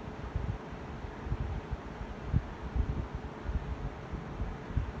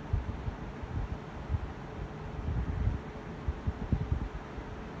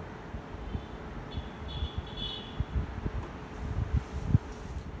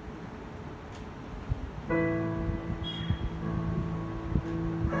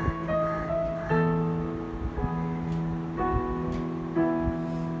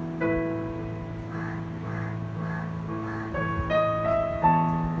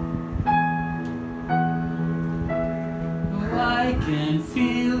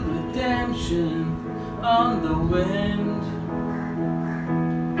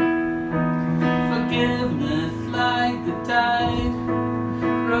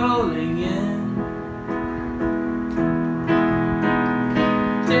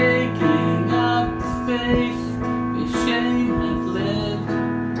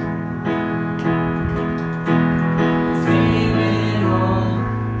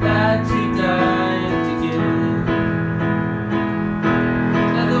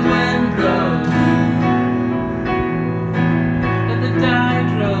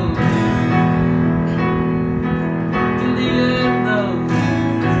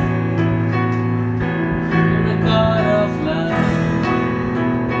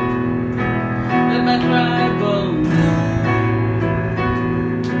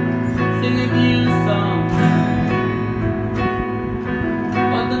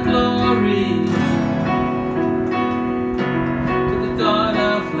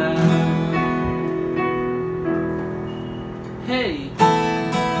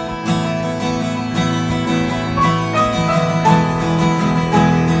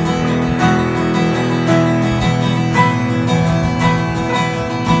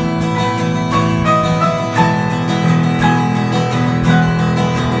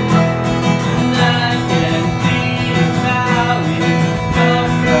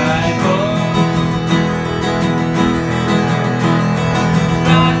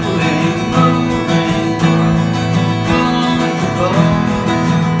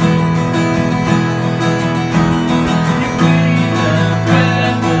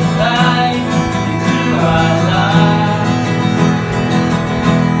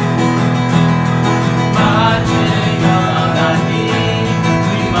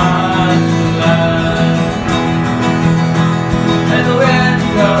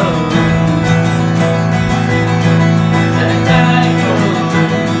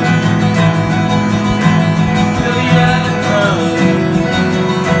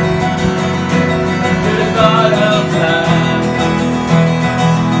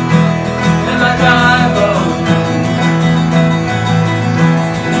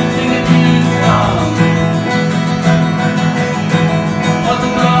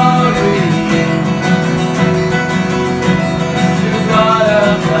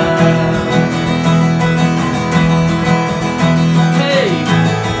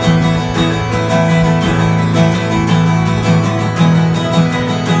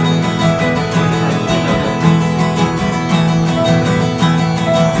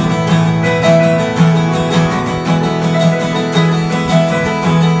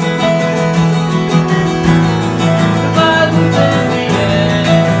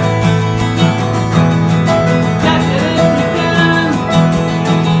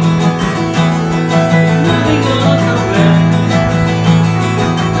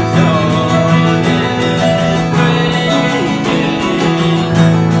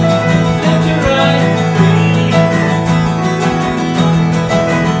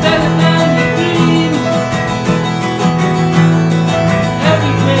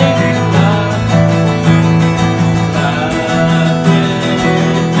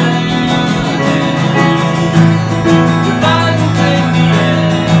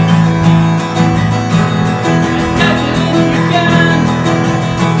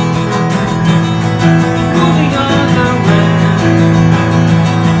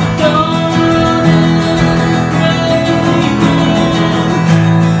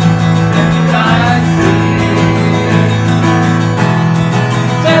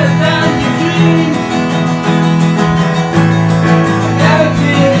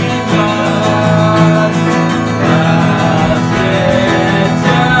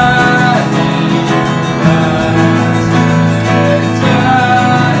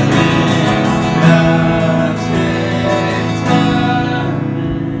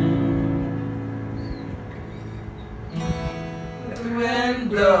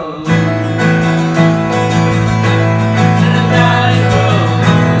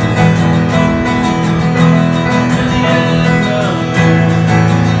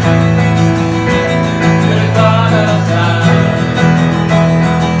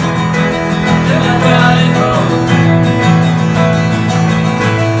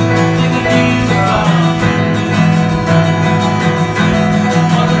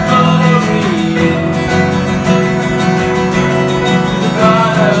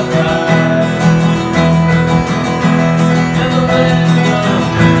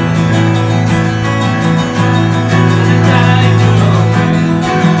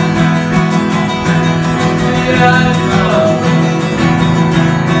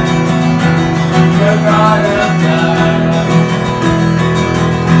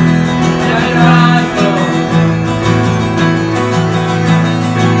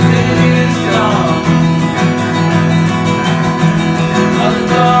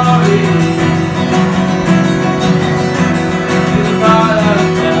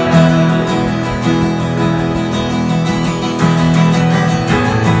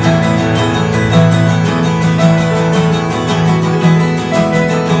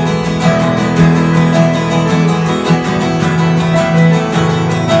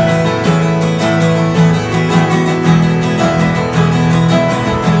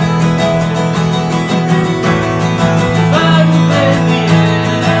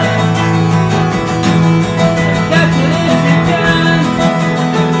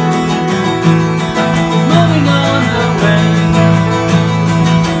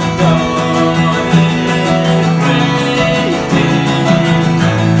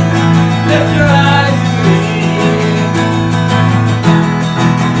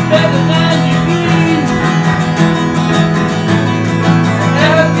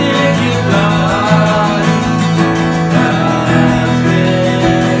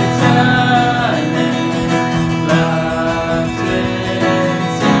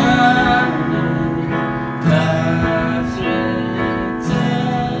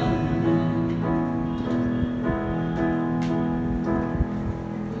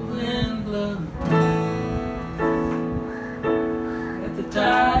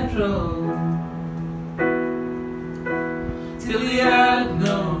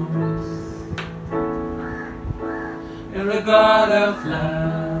 the God of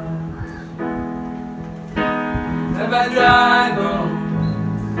love. By dry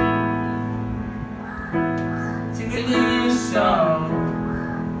bones, sing a new song.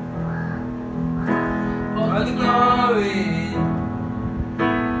 All the glory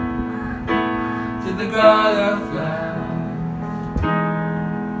to the God of love.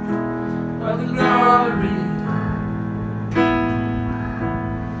 All the glory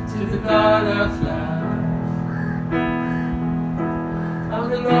to the God of love. All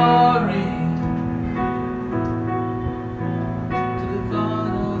the glory.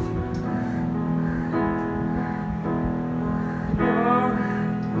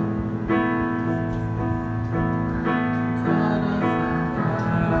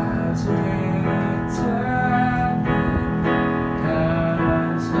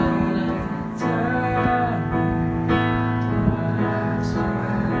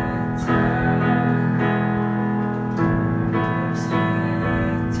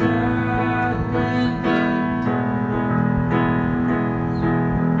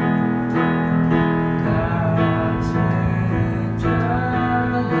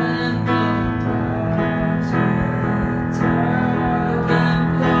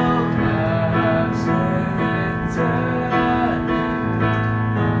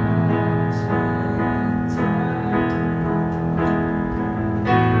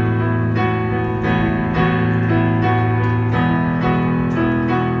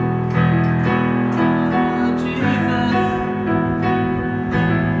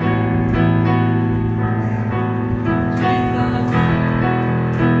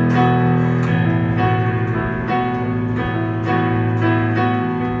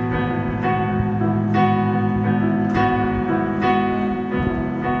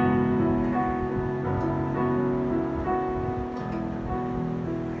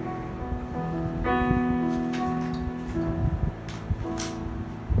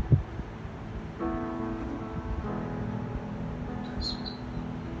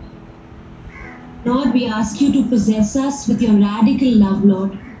 Lord, we ask you to possess us with your radical love,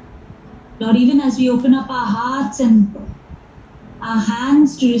 Lord. Lord, even as we open up our hearts and our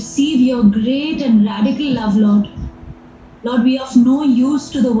hands to receive your great and radical love, Lord. Lord, we are of no use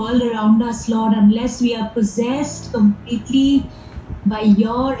to the world around us, Lord, unless we are possessed completely by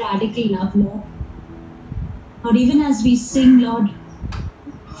your radical love, Lord. Lord, even as we sing, Lord,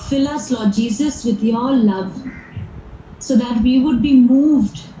 fill us, Lord Jesus, with your love, so that we would be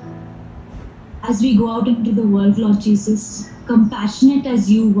moved as we go out into the world, Lord Jesus, compassionate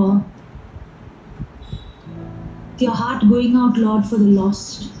as you were. With your heart going out, Lord, for the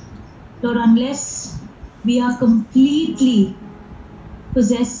lost. Lord, unless we are completely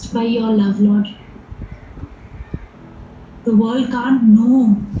possessed by your love, Lord, the world can't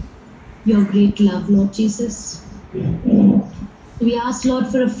know your great love, Lord Jesus. We ask, Lord,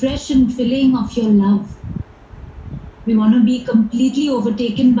 for a fresh infilling of your love. We want to be completely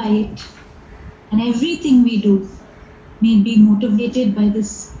overtaken by it. And everything we do may be motivated by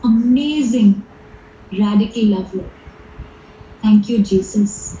this amazing, radical love, Lord. Thank you,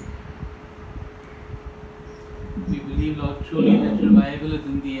 Jesus. We believe, Lord, truly that revival is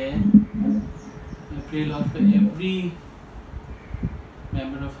in the air. I pray, Lord, for every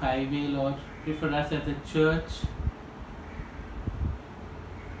member of Highway, Lord. Pray for us as a church.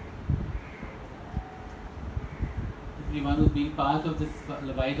 Everyone who's being part of this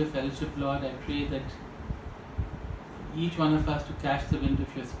wider fellowship, Lord, I pray that each one of us to catch the wind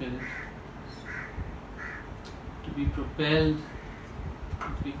of your Spirit, to be propelled,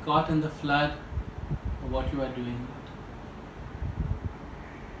 to be caught in the flood of what you are doing, Lord.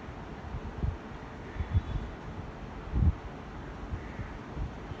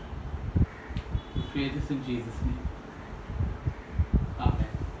 We pray this in Jesus' name.